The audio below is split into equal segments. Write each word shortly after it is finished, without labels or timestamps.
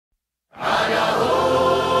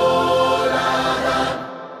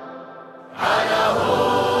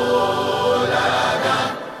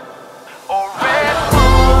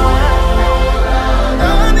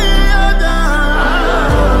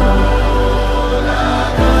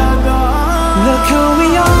Look who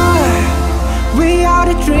we are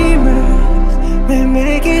the dreamers, we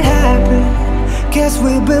make it happen, guess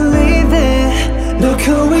we believe it. Look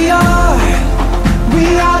who we are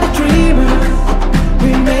the dreamers,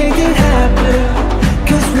 we make it happen,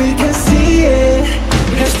 cause we can see it.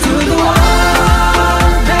 Here's to the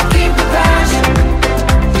ones that keep the passion,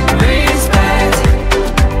 respect,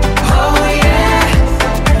 oh yeah.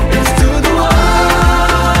 Here's to the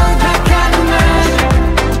ones that can't imagine,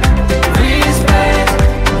 respect,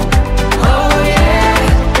 oh yeah.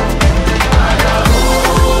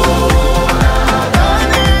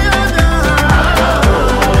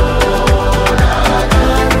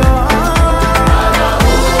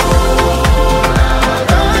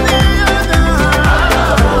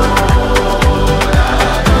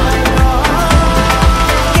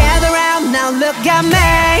 Gather round now, look at me.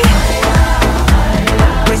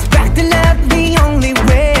 Respect and love the only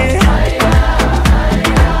way.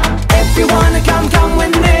 If you wanna come, come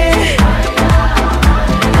with me.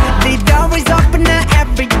 The door is open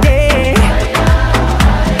every day.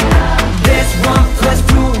 This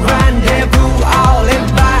 1+2 rendezvous, all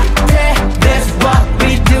invited. This what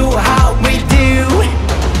we do, how we do.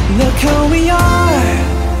 Look who we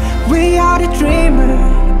are the dreamers,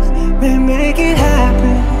 we make it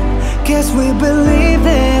happen, guess we believe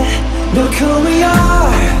it. Look who we are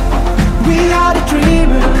the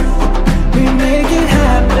dreamers, we make it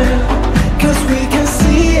happen, cause we can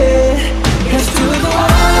see it. Here's to the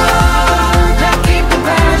ones that keep the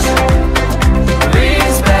passion,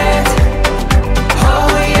 respect, oh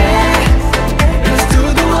yeah. Here's to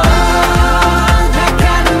the ones that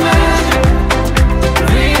can't imagine,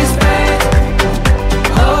 respect,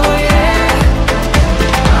 oh yeah.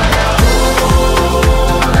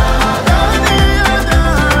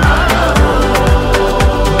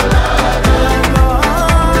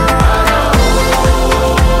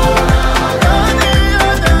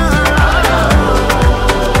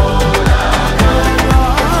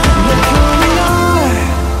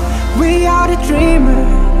 We are the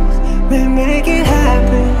dreamers, we make it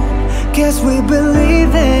happen, guess we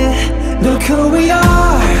believe it. Look who we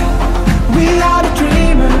are the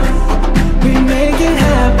dreamers, we make it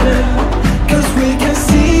happen, cause we can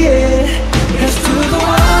see it. Here's to the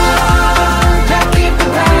ones that keep the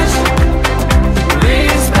passion,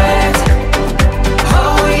 respect,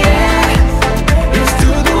 oh yeah. Here's to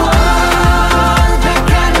the ones that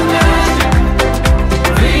can't imagine,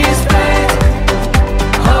 respect,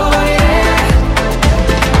 oh yeah.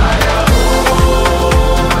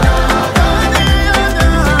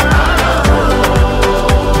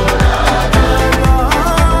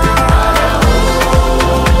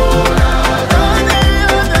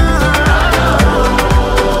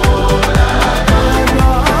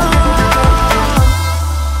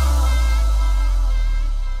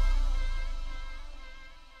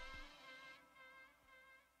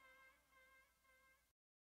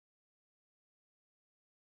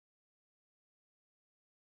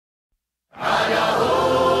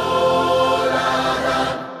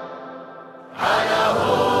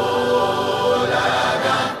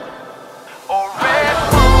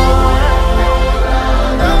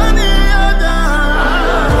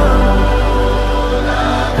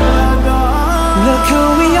 Look who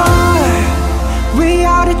we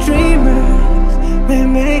are the dreamers, we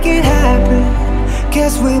make it happen,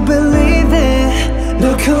 guess we believe it.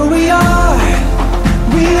 Look who we are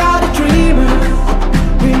the dreamers,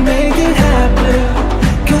 we make it happen,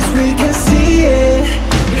 cause we can see it.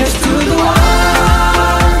 Here's to the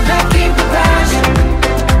ones that keep the passion,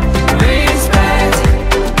 respect,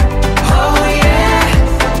 oh yeah.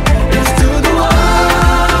 Here's to the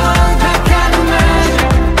ones that can't imagine,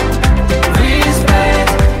 respect,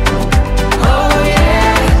 oh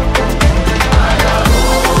yeah.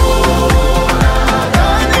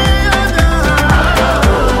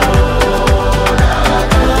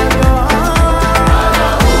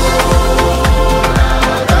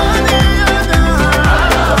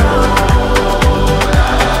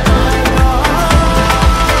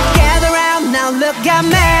 Gather round now, look at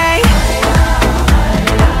me.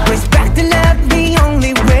 Respect and love the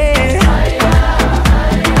only way.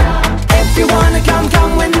 If you wanna come,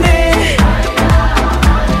 come with me.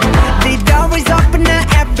 The door is open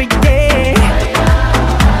every day.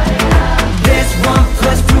 This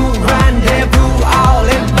 1+2 rendezvous, all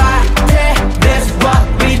invited. This what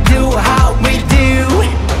we do, how we do.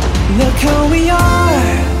 Look who we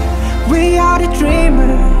are the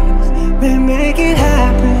dreamers, we make it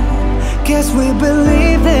happen, guess we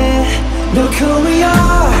believe it. Look who we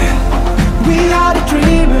are the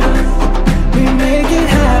dreamers, we make it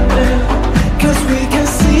happen, cause we can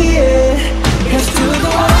see it. Here's to the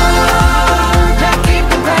one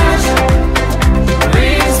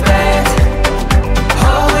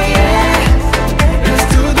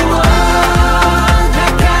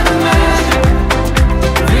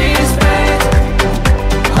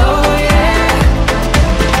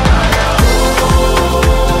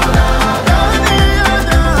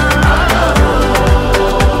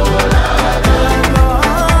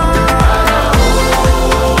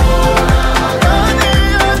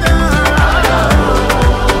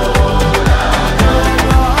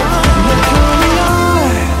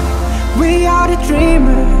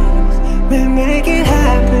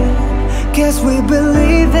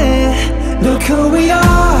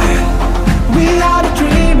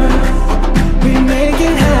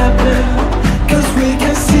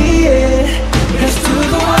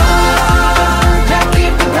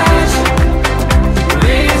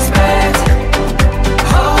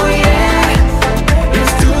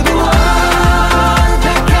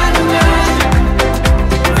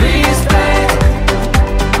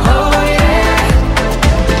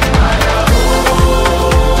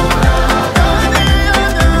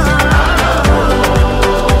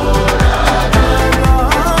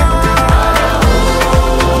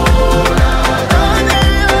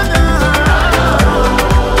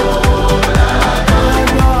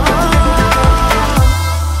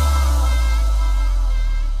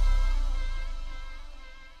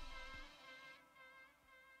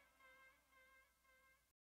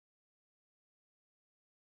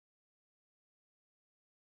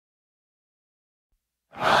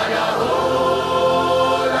Look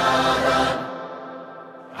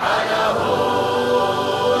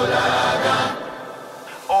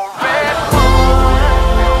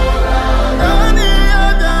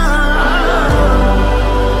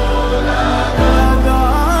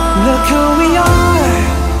who we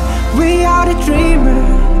are the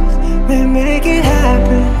dreamers, we make it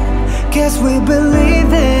happen, guess we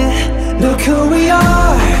believe it. Look who we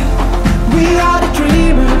are the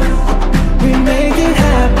dreamers, we make it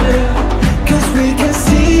happen, cause we can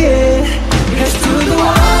see it. Here's to the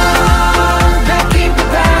ones that keep the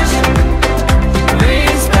passion,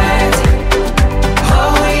 respect,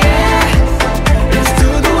 oh yeah. Here's to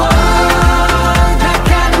the ones that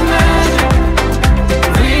can't imagine,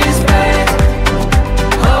 respect,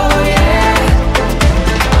 oh yeah.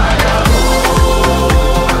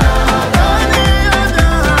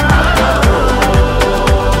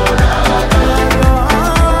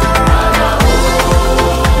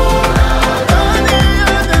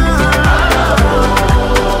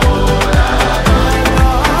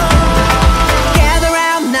 Gather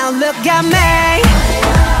round now, look at me.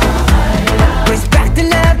 Respect and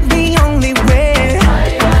love the only way.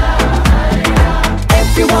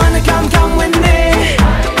 If you wanna come, come with me.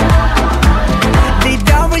 The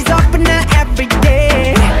door is open every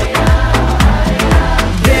day.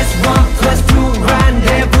 This 1+2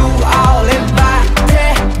 rendezvous, all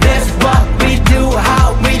invited. This what we do, how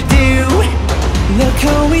we do. Look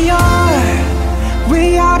who we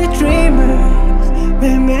are the dreamers, we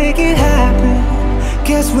make it happen,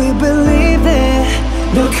 guess we believe it.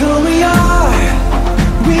 Look who we are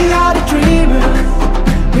the dreamers,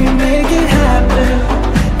 we make it happen,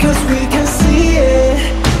 cause we can see it.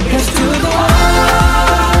 Here's to the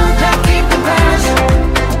ones that keep the passion,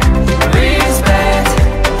 respect,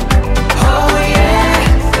 oh yeah.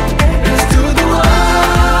 Here's to the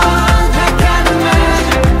ones that can't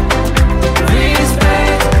imagine,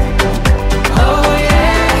 respect, oh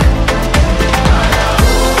yeah.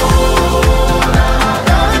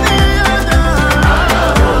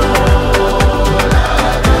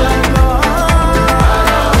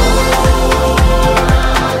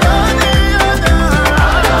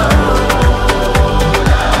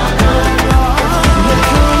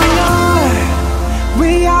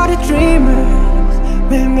 We are the dreamers,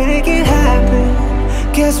 we make it happen,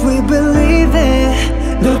 guess we believe it.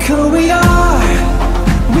 Look who we are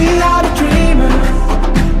the dreamers,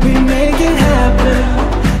 we make it happen,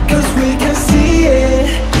 cause we can see it.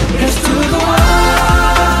 Here's to the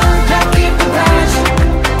ones that keep the passion,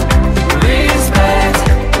 respect,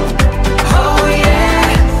 oh yeah.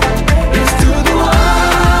 Here's to the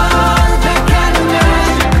ones that can't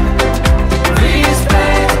imagine,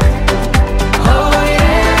 respect, oh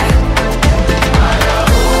yeah.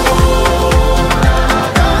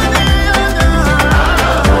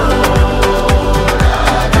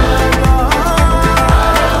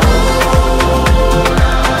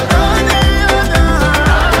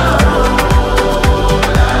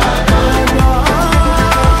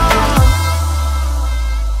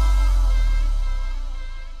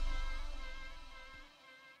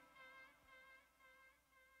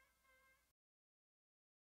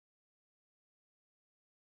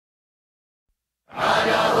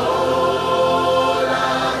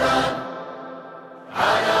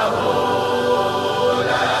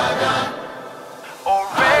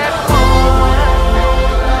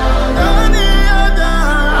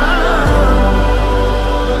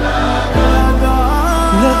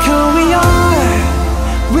 Look who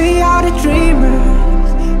we are the dreamers,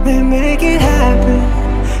 we make it happen,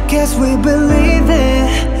 guess we believe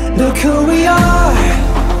it. Look who we are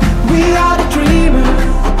the dreamers.